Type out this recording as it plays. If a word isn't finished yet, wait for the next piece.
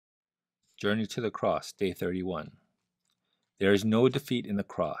Journey to the Cross, Day 31. There is no defeat in the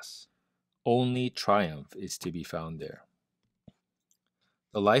cross. Only triumph is to be found there.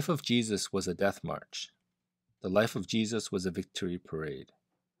 The life of Jesus was a death march. The life of Jesus was a victory parade.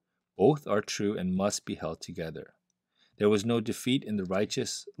 Both are true and must be held together. There was no defeat in the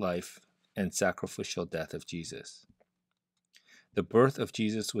righteous life and sacrificial death of Jesus. The birth of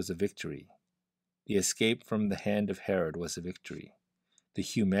Jesus was a victory. The escape from the hand of Herod was a victory. The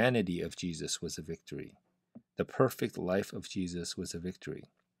humanity of Jesus was a victory. The perfect life of Jesus was a victory.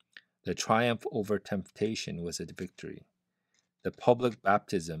 The triumph over temptation was a victory. The public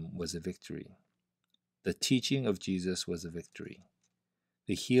baptism was a victory. The teaching of Jesus was a victory.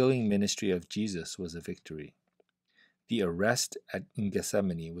 The healing ministry of Jesus was a victory. The arrest in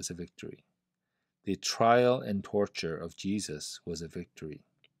Gethsemane was a victory. The trial and torture of Jesus was a victory.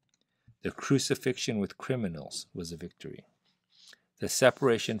 The crucifixion with criminals was a victory. The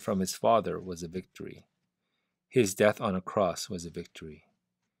separation from his Father was a victory. His death on a cross was a victory.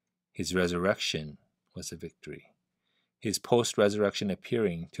 His resurrection was a victory. His post-resurrection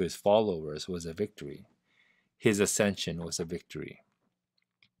appearing to his followers was a victory. His ascension was a victory.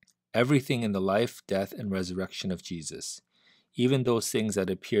 Everything in the life, death, and resurrection of Jesus, even those things that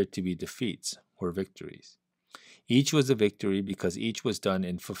appeared to be defeats, were victories. Each was a victory because each was done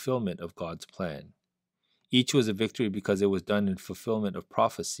in fulfillment of God's plan. Each was a victory because it was done in fulfillment of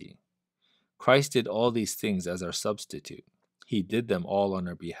prophecy. Christ did all these things as our substitute. He did them all on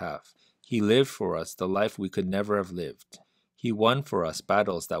our behalf. He lived for us the life we could never have lived. He won for us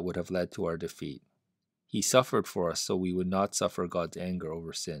battles that would have led to our defeat. He suffered for us so we would not suffer God's anger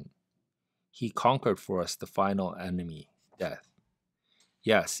over sin. He conquered for us the final enemy, death.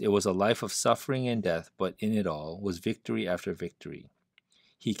 Yes, it was a life of suffering and death, but in it all was victory after victory.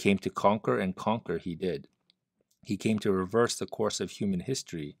 He came to conquer, and conquer he did. He came to reverse the course of human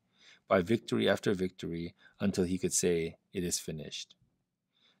history by victory after victory until he could say, "It is finished."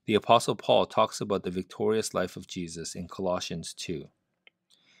 The Apostle Paul talks about the victorious life of Jesus in Colossians 2.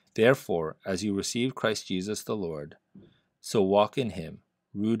 Therefore, as you receive Christ Jesus the Lord, so walk in him,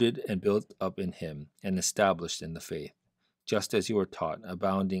 rooted and built up in him, and established in the faith, just as you were taught,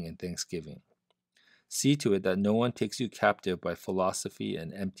 abounding in thanksgiving. See to it that no one takes you captive by philosophy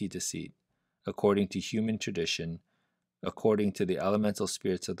and empty deceit, according to human tradition, according to the elemental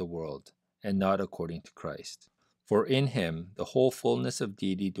spirits of the world, and not according to Christ. For in him the whole fullness of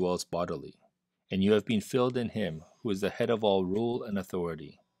deity dwells bodily, and you have been filled in him, who is the head of all rule and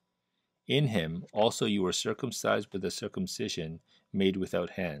authority. In him also you were circumcised with a circumcision made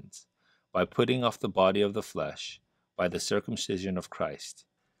without hands, by putting off the body of the flesh, by the circumcision of Christ,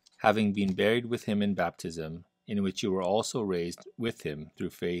 having been buried with him in baptism, in which you were also raised with him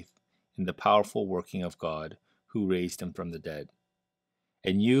through faith in the powerful working of God, who raised him from the dead.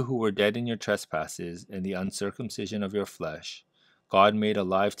 And you who were dead in your trespasses and the uncircumcision of your flesh, God made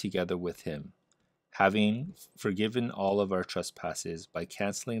alive together with him, having forgiven all of our trespasses by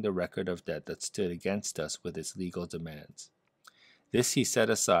canceling the record of debt that stood against us with its legal demands. This he set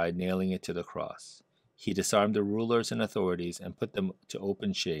aside, nailing it to the cross. He disarmed the rulers and authorities and put them to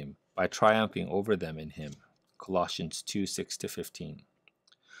open shame by triumphing over them in him. Colossians 2:6-15.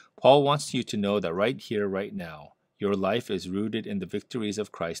 Paul wants you to know that right here, right now, your life is rooted in the victories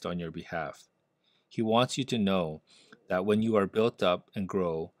of Christ on your behalf. He wants you to know that when you are built up and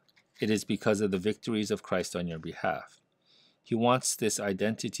grow, it is because of the victories of Christ on your behalf. He wants this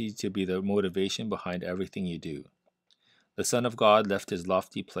identity to be the motivation behind everything you do. The Son of God left his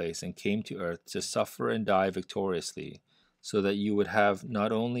lofty place and came to earth to suffer and die victoriously, so that you would have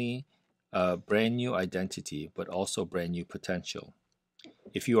not only a brand new identity, but also brand new potential.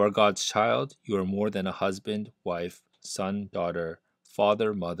 If you are God's child, you are more than a husband, wife, son, daughter,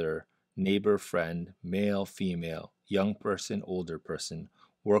 father, mother, neighbor, friend, male, female, young person, older person,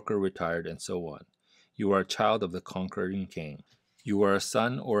 worker, retired, and so on. You are a child of the conquering King. You are a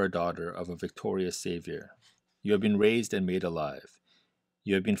son or a daughter of a victorious Savior. You have been raised and made alive.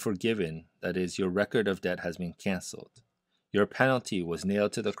 You have been forgiven, that is, your record of debt has been canceled. Your penalty was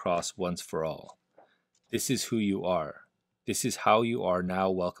nailed to the cross once for all. This is who you are. This is how you are now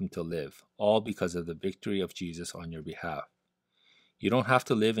welcome to live, all because of the victory of Jesus on your behalf. You don't have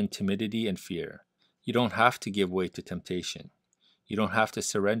to live in timidity and fear. You don't have to give way to temptation. You don't have to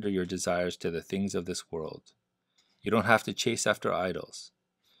surrender your desires to the things of this world. You don't have to chase after idols.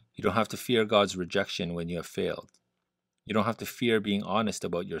 You don't have to fear God's rejection when you have failed. You don't have to fear being honest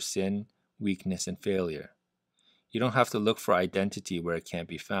about your sin, weakness, and failure. You don't have to look for identity where it can't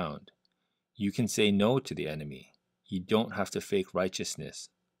be found. You can say no to the enemy. You don't have to fake righteousness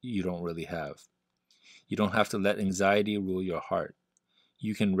you don't really have. You don't have to let anxiety rule your heart.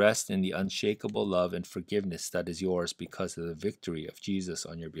 You can rest in the unshakable love and forgiveness that is yours because of the victory of Jesus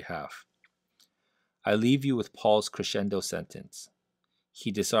on your behalf. I leave you with Paul's crescendo sentence. He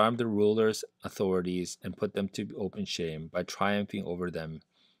disarmed the rulers, authorities, and put them to open shame by triumphing over them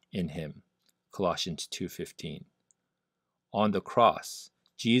in him. Colossians 2:15. On the cross,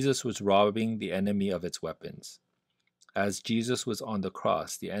 Jesus was robbing the enemy of its weapons. As Jesus was on the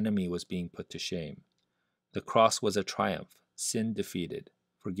cross, the enemy was being put to shame. The cross was a triumph, sin defeated,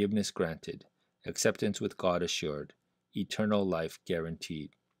 forgiveness granted, acceptance with God assured, eternal life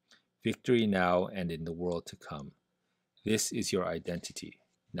guaranteed, victory now and in the world to come. This is your identity.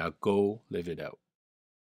 Now go live it out.